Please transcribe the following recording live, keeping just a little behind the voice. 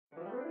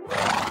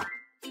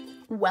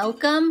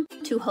Welcome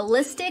to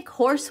Holistic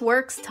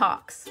Horseworks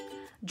Talks.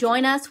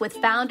 Join us with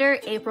founder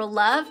April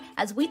Love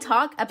as we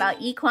talk about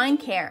equine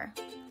care.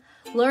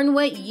 Learn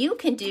what you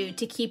can do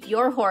to keep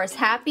your horse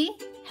happy,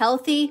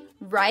 healthy,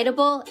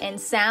 rideable, and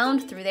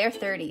sound through their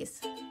 30s.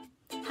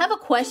 Have a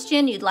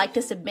question you'd like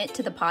to submit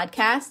to the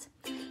podcast?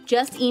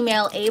 Just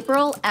email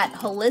April at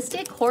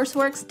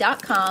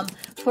HolisticHorseWorks.com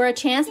for a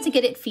chance to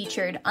get it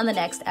featured on the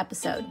next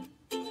episode.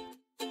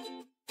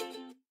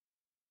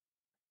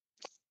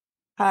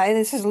 Hi,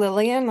 this is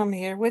Lillian. I'm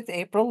here with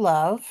April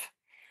Love.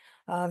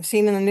 I've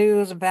seen in the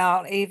news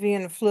about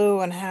avian flu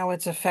and how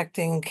it's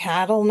affecting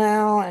cattle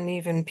now and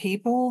even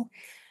people.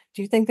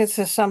 Do you think this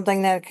is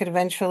something that could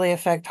eventually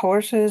affect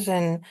horses,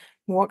 and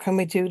what can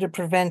we do to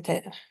prevent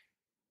it?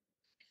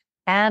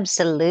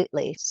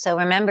 Absolutely. So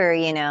remember,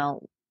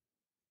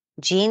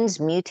 genes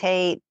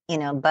mutate,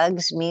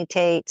 bugs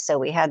mutate. So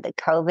we had the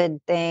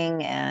COVID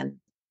thing and,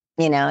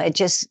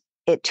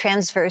 it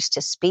transfers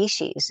to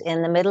species.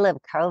 In the middle of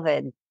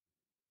COVID,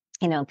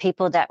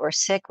 people that were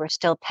sick were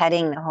still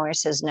petting the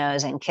horse's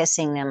nose and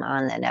kissing them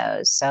on the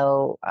nose.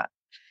 So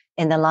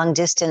in the long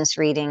distance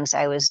readings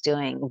I was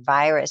doing,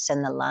 virus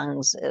in the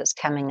lungs is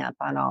coming up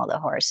on all the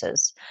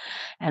horses.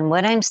 And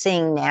what I'm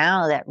seeing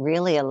now that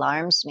really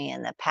alarms me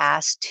in the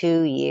past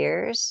 2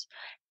 years,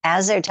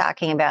 as they're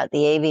talking about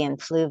the avian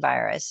flu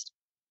virus,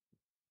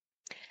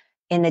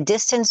 in the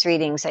distance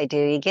readings I do,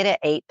 you get an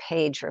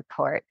 8-page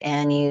report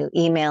and you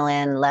email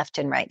in left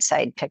and right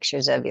side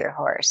pictures of your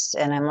horse.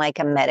 And I'm like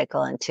a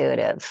medical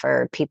intuitive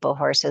for people,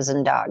 horses,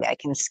 and dog. I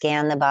can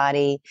scan the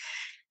body,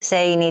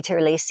 say you need to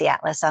release the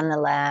atlas on the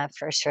left,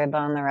 first rib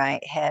on the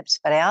right, hips.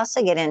 But I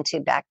also get into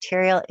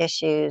bacterial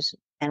issues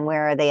and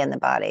where are they in the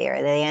body?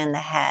 Are they in the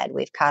head?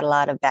 We've caught a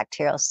lot of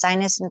bacterial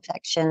sinus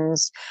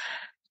infections,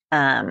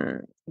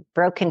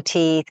 broken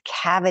teeth,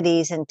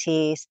 cavities in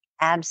teeth,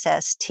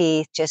 abscess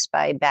teeth just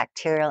by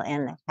bacterial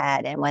in the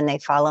head. And when they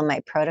follow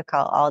my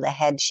protocol, all the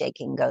head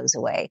shaking goes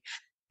away,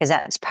 because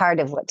that's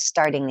part of what's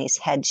starting these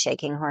head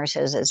shaking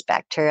horses is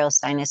bacterial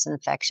sinus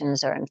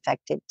infections or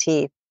infected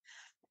teeth.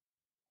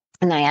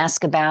 And I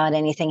ask about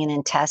anything in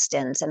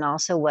intestines and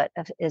also what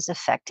is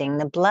affecting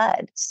the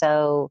blood.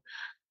 So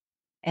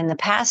in the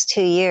past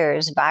 2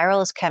 years,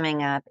 viral is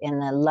coming up in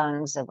the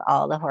lungs of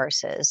all the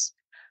horses,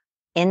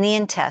 in the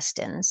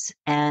intestines.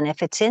 And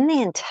if it's in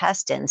the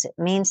intestines, it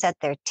means that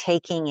they're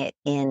taking it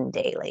in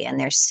daily and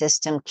their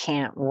system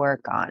can't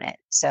work on it.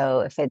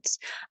 So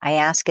I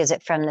ask, is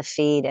it from the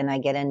feed? And I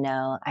get a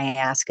no. I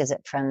ask, is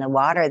it from the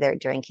water they're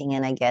drinking?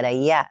 And I get a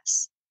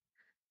yes.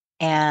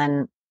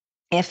 And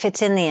if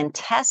it's in the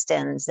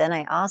intestines, then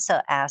I also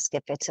ask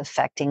if it's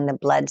affecting the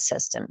blood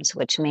systems,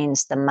 which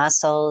means the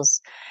muscles,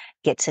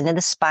 gets into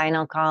the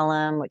spinal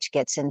column, which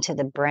gets into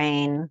the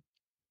brain.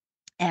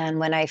 And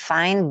when I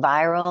find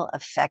viral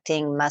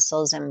affecting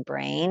muscles and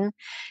brain,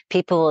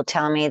 people will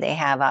tell me they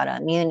have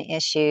autoimmune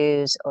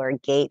issues or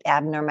gait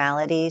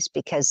abnormalities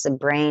because the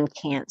brain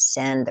can't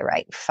send the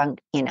right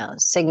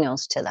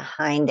signals to the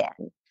hind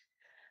end.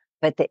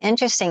 But the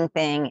interesting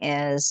thing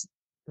is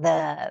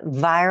the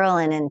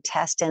viral in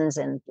intestines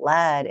and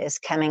blood is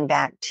coming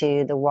back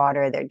to the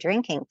water they're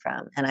drinking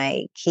from. And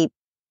I keep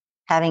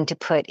having to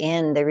put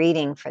in the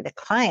reading for the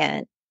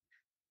client,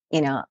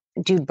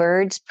 do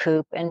birds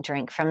poop and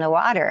drink from the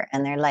water?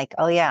 And they're like,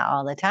 oh yeah,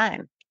 all the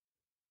time.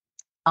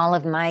 All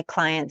of my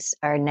clients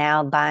are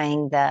now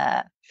buying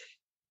the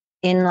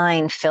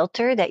inline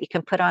filter that you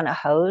can put on a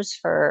hose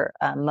for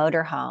a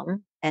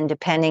motorhome. And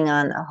depending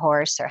on the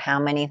horse or how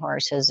many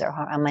horses or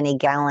how many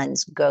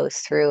gallons go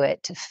through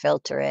it to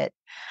filter it,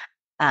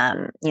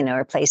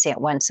 replacing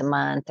it once a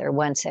month or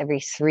once every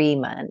 3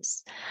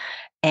 months.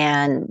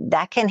 And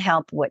that can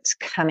help what's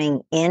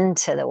coming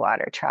into the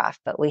water trough.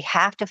 But we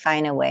have to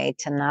find a way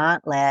to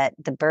not let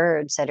the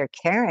birds that are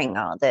carrying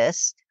all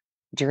this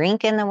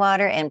drink in the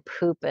water and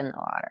poop in the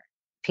water.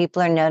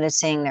 People are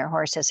noticing their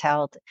horse's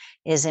health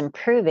is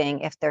improving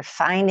if they're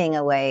finding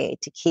a way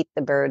to keep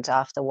the birds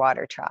off the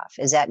water trough.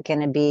 Is that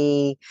going to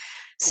be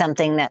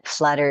something that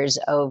flutters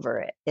over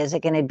it? Is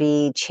it going to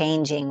be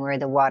changing where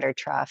the water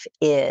trough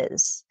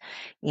is?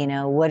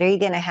 What are you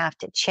going to have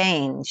to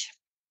change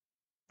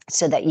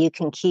so that you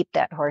can keep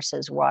that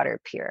horse's water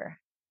pure?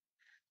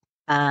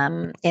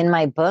 In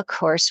my book,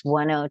 Horse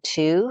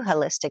 102,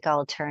 Holistic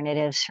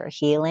Alternatives for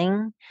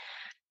Healing,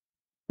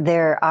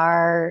 there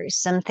are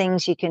some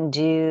things you can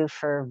do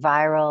for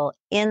viral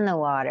in the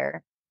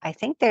water. I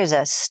think there's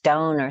a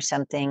stone or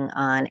something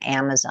on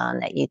Amazon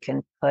that you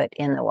can put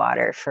in the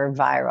water for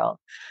viral.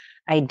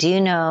 I do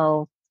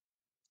know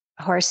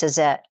horses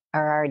that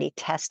are already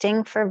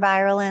testing for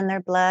viral in their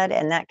blood,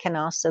 and that can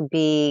also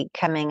be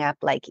coming up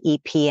like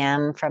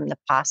EPM from the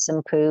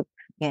possum poop,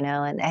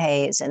 and the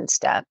haze and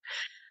stuff.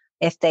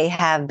 If they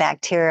have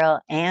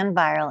bacterial and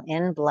viral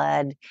in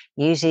blood,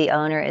 usually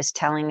owner is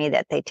telling me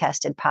that they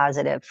tested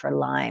positive for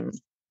Lyme.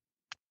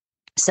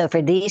 So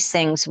for these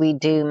things, we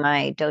do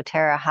my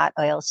doTERRA hot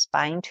oil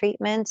spine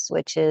treatments,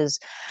 which is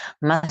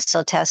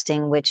muscle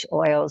testing which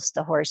oils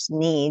the horse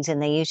needs.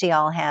 And they usually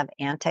all have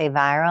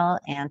antiviral,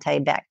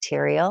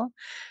 antibacterial.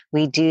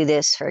 We do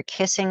this for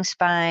kissing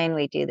spine.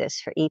 We do this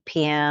for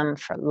EPM,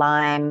 for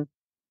Lyme.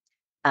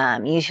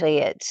 Usually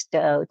it's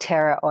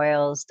doTERRA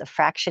oils. The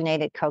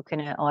fractionated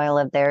coconut oil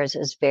of theirs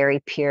is very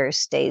pure,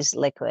 stays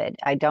liquid.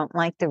 I don't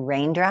like the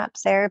raindrop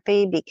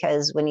therapy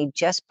because when you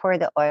just pour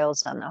the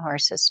oils on the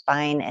horse's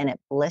spine and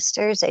it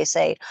blisters, they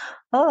say,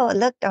 oh,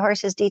 look, the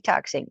horse is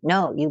detoxing.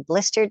 No, you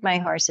blistered my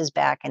horse's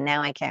back and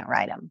now I can't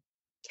ride him.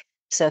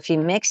 So if you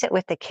mix it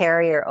with the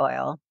carrier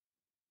oil,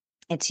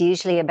 it's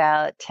usually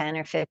about 10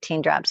 or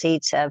 15 drops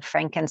each of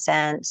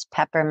frankincense,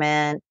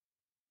 peppermint.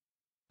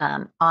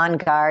 On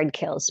Guard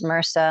kills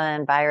MRSA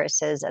and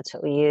viruses. That's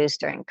what we use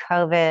during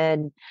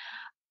COVID.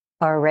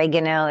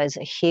 Oregano is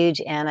a huge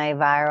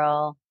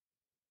antiviral.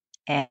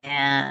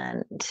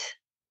 And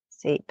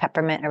see,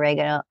 peppermint,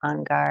 oregano,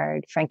 On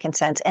Guard,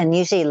 frankincense, and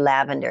usually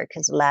lavender,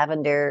 because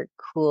lavender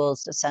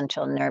cools the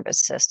central nervous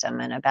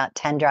system. And about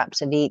 10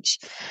 drops of each,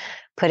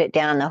 put it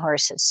down the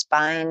horse's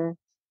spine.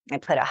 I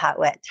put a hot,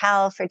 wet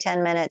towel for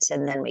 10 minutes,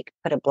 and then we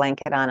put a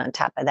blanket on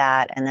top of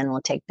that. And then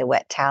we'll take the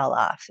wet towel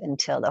off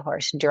until the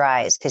horse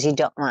dries, because you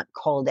don't want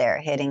cold air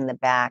hitting the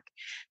back.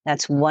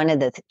 That's one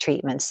of the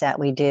treatments that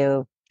we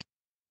do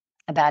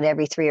about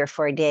every 3 or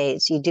 4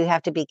 days. You do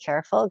have to be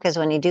careful because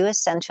when you do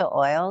essential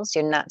oils,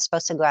 you're not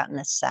supposed to go out in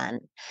the sun.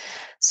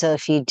 So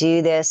if you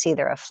do this,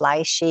 either a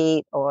fly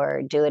sheet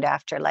or do it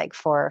after like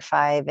 4 or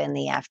 5 in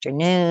the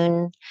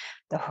afternoon,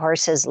 the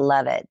horses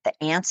love it. The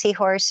antsy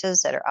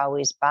horses that are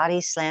always body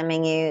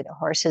slamming you, the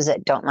horses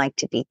that don't like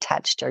to be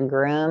touched or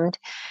groomed,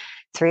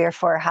 3 or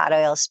 4 hot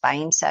oil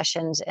spine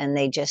sessions and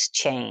they just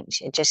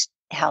change. It just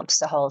helps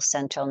the whole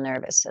central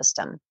nervous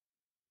system.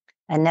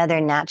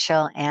 Another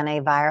natural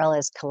antiviral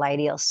is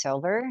colloidal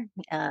silver.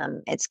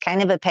 It's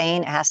kind of a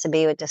pain. It has to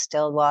be with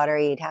distilled water.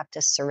 You'd have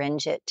to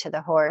syringe it to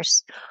the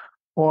horse.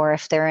 Or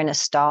if they're in a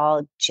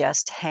stall,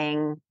 just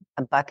hang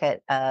a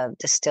bucket of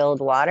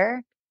distilled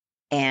water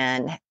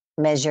and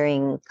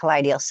measuring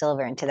colloidal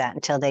silver into that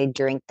until they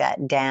drink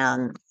that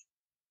down.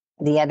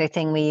 The other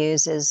thing we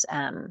use is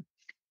on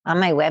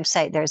my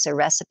website, there's a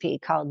recipe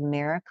called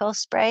Miracle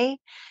Spray.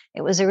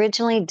 It was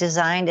originally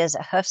designed as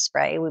a hoof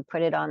spray. We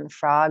put it on the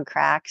frog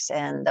cracks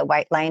and the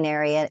white line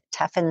area. It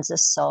toughens the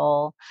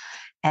sole.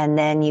 And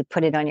then you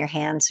put it on your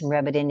hands and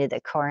rub it into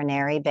the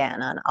coronary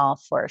band on all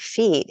 4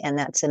 feet. And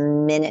that's a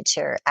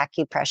miniature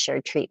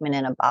acupressure treatment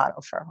in a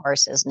bottle for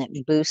horses. And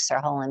it boosts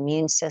their whole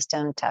immune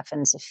system,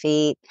 toughens the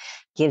feet,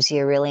 gives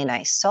you a really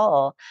nice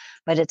sole.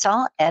 But it's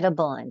all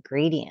edible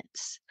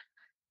ingredients.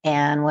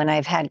 And when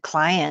I've had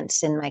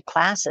clients in my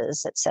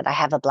classes that said, I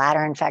have a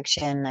bladder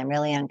infection, I'm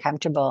really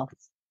uncomfortable.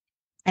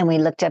 And we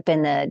looked up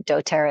in the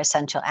doTERRA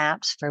essential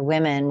apps for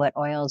women what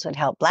oils would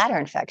help bladder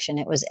infection.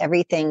 It was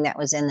everything that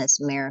was in this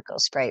miracle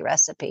spray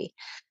recipe.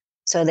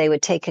 So they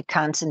would take a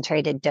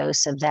concentrated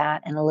dose of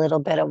that and a little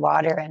bit of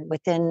water, and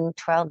within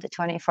 12 to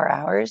 24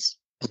 hours,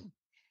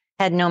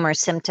 had no more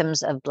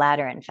symptoms of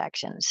bladder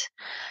infections.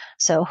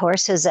 So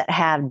horses that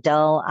have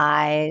dull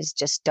eyes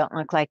just don't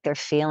look like they're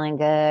feeling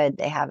good.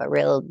 They have a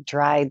real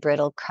dry,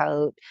 brittle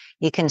coat.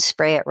 You can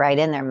spray it right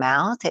in their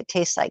mouth. It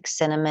tastes like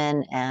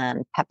cinnamon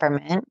and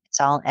peppermint. It's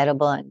all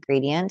edible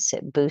ingredients.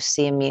 It boosts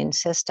the immune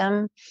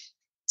system.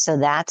 So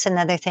that's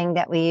another thing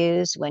that we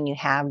use when you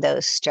have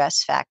those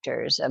stress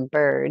factors of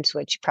birds,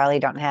 which you probably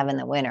don't have in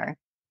the winter.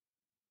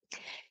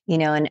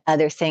 And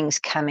other things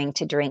coming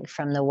to drink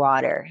from the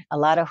water. A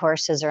lot of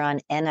horses are on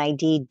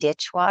NID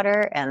ditch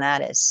water, and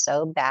that is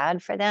so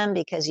bad for them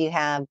because you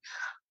have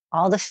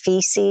all the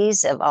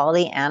feces of all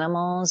the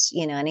animals,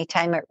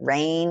 anytime it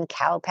rains,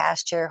 cow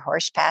pasture,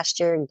 horse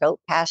pasture,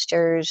 goat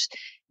pastures,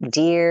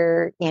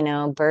 deer,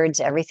 birds,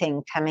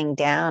 everything coming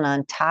down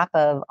on top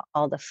of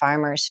all the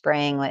farmers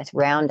spraying with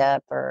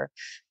Roundup or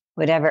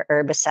whatever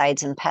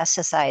herbicides and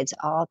pesticides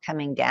all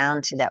coming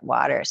down to that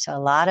water. So a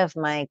lot of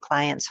my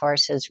clients'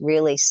 horses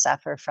really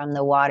suffer from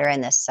the water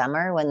in the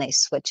summer when they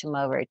switch them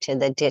over to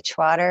the ditch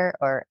water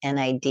or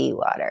NID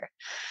water.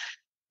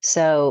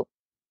 So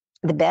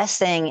the best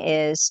thing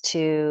is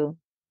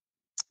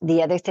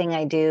the other thing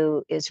I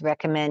do is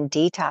recommend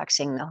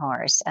detoxing the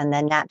horse, and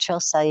the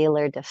Natural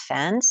Cellular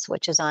Defense,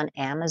 which is on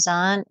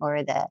Amazon,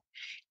 or the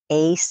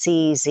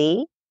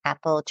ACZ,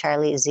 Apple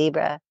Charlie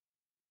Zebra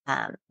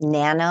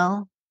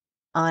Nano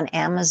on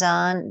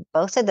Amazon.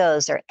 Both of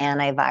those are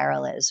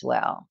antiviral as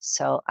well.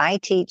 So I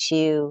teach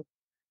you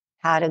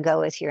how to go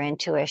with your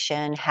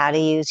intuition, how to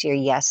use your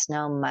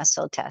yes/no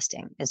muscle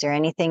testing. Is there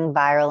anything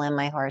viral in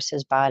my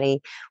horse's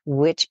body?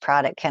 Which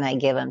product can I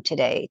give them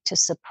today to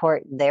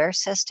support their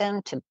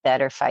system to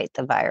better fight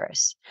the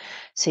virus?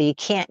 So you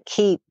can't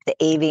keep the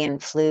avian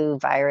flu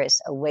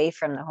virus away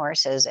from the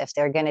horses if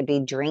they're going to be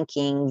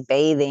drinking,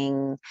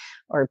 bathing,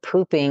 or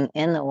pooping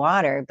in the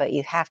water, but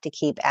you have to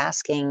keep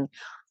asking,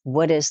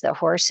 what does the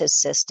horse's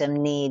system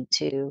need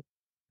to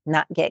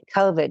not get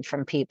COVID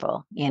from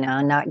people,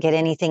 not get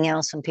anything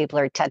else when people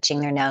are touching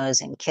their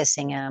nose and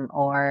kissing them,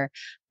 or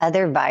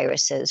other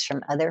viruses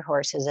from other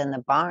horses in the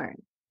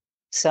barn.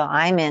 So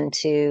I'm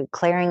into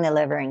clearing the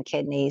liver and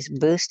kidneys,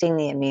 boosting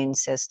the immune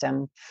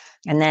system,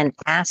 and then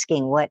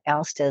asking what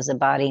else does the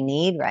body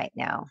need right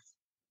now?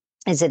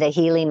 Is it a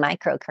healing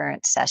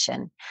microcurrent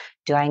session?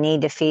 Do I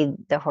need to feed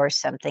the horse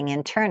something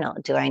internal?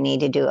 Do I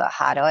need to do a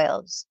hot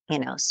oils,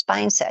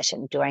 spine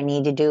session? Do I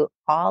need to do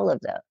all of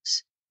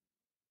those?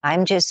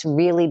 I'm just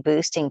really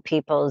boosting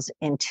people's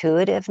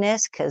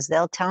intuitiveness, because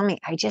they'll tell me,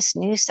 I just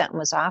knew something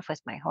was off with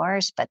my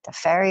horse, but the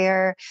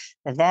farrier,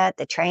 the vet,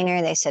 the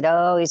trainer, they said,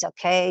 oh, he's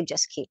okay,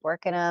 just keep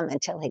working him,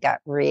 until he got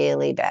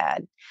really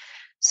bad.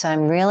 So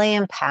I'm really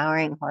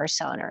empowering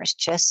horse owners.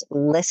 Just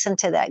listen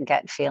to that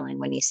gut feeling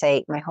when you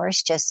say, my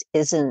horse just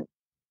isn't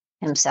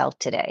himself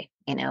today.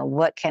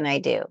 What can I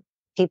do?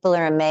 People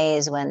are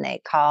amazed when they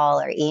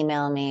call or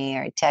email me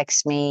or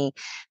text me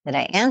that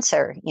I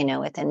answer,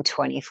 within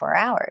 24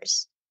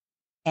 hours.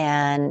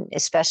 And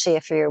especially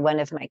if you're one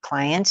of my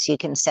clients, you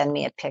can send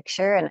me a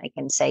picture and I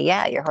can say,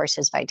 yeah, your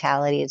horse's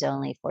vitality is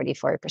only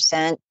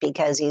 44%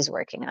 because he's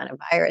working on a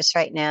virus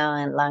right now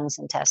in lungs,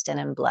 intestine,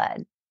 and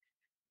blood.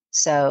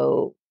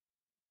 So,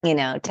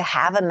 to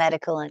have a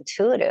medical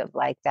intuitive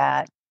like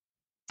that,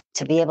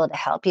 to be able to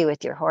help you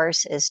with your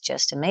horse, is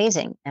just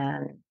amazing.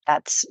 And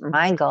that's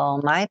my goal,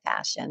 my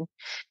passion.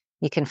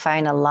 You can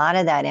find a lot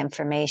of that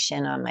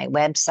information on my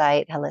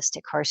website,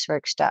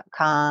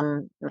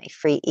 HolisticHorseWorks.com, my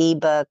free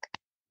ebook,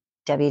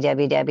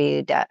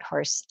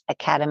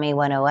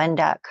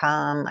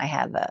 www.horseacademy101.com. I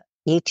have a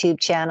YouTube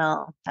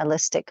channel,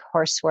 Holistic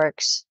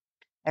Horseworks.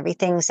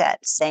 Everything's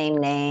that same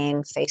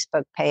name,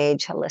 Facebook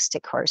page,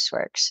 Holistic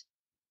Horseworks.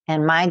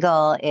 And my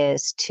goal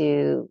is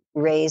to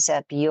raise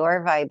up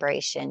your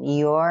vibration,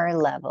 your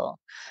level,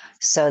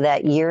 so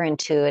that you're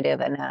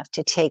intuitive enough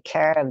to take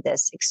care of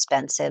this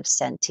expensive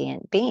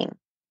sentient being.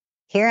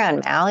 Here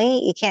on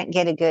Maui, you can't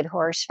get a good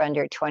horse for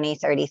under $20,000,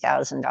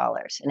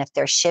 $30,000. And if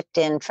they're shipped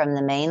in from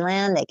the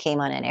mainland, they came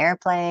on an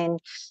airplane,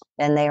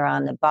 then they were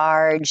on the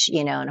barge,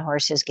 and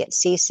horses get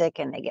seasick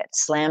and they get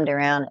slammed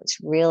around. It's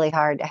really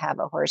hard to have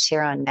a horse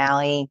here on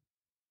Maui.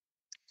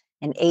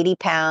 An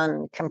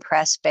 80-pound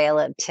compressed bale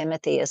of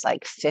Timothy is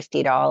like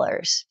 $50.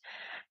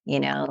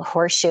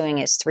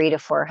 Horseshoeing is $300 to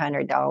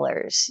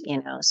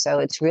 $400, so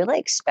it's really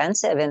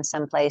expensive in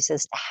some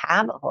places to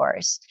have a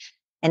horse.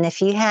 And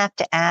if you have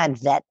to add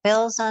vet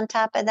bills on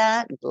top of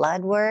that,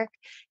 blood work,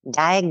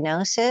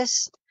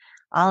 diagnosis,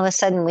 all of a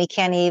sudden we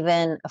can't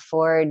even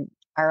afford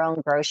our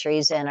own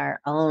groceries and our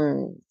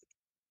own,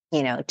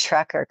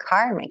 truck or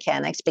car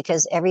mechanics,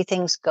 because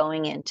everything's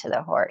going into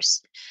the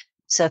horse.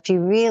 So if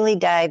you really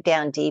dive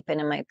down deep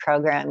into my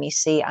program, you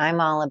see I'm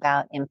all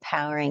about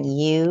empowering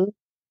you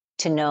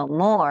to know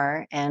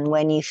more. And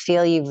when you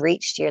feel you've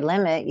reached your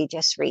limit, you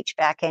just reach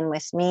back in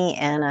with me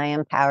and I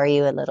empower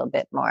you a little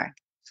bit more.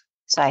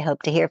 So I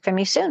hope to hear from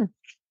you soon.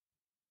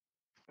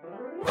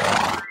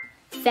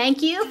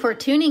 Thank you for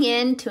tuning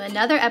in to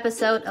another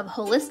episode of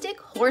Holistic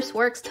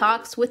Horseworks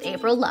Talks with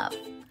April Love.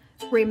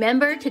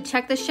 Remember to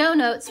check the show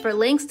notes for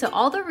links to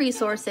all the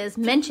resources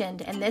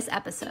mentioned in this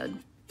episode.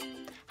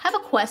 Have a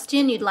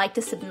question you'd like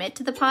to submit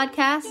to the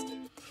podcast?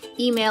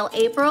 Email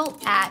April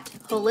at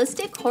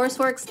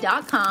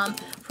HolisticHorseWorks.com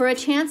for a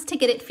chance to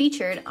get it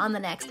featured on the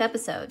next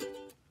episode.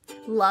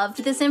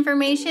 Loved this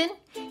information?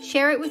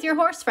 Share it with your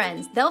horse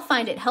friends. They'll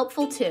find it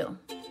helpful too.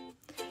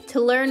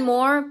 To learn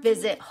more,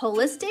 visit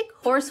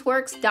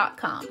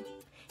HolisticHorseWorks.com.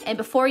 And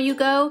before you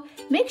go,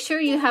 make sure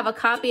you have a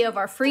copy of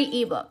our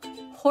free ebook,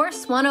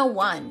 Horse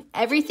 101,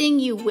 Everything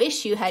You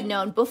Wish You Had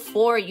Known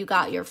Before You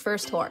Got Your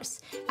First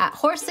Horse, at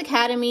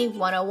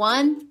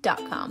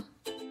HorsEcademy101.com.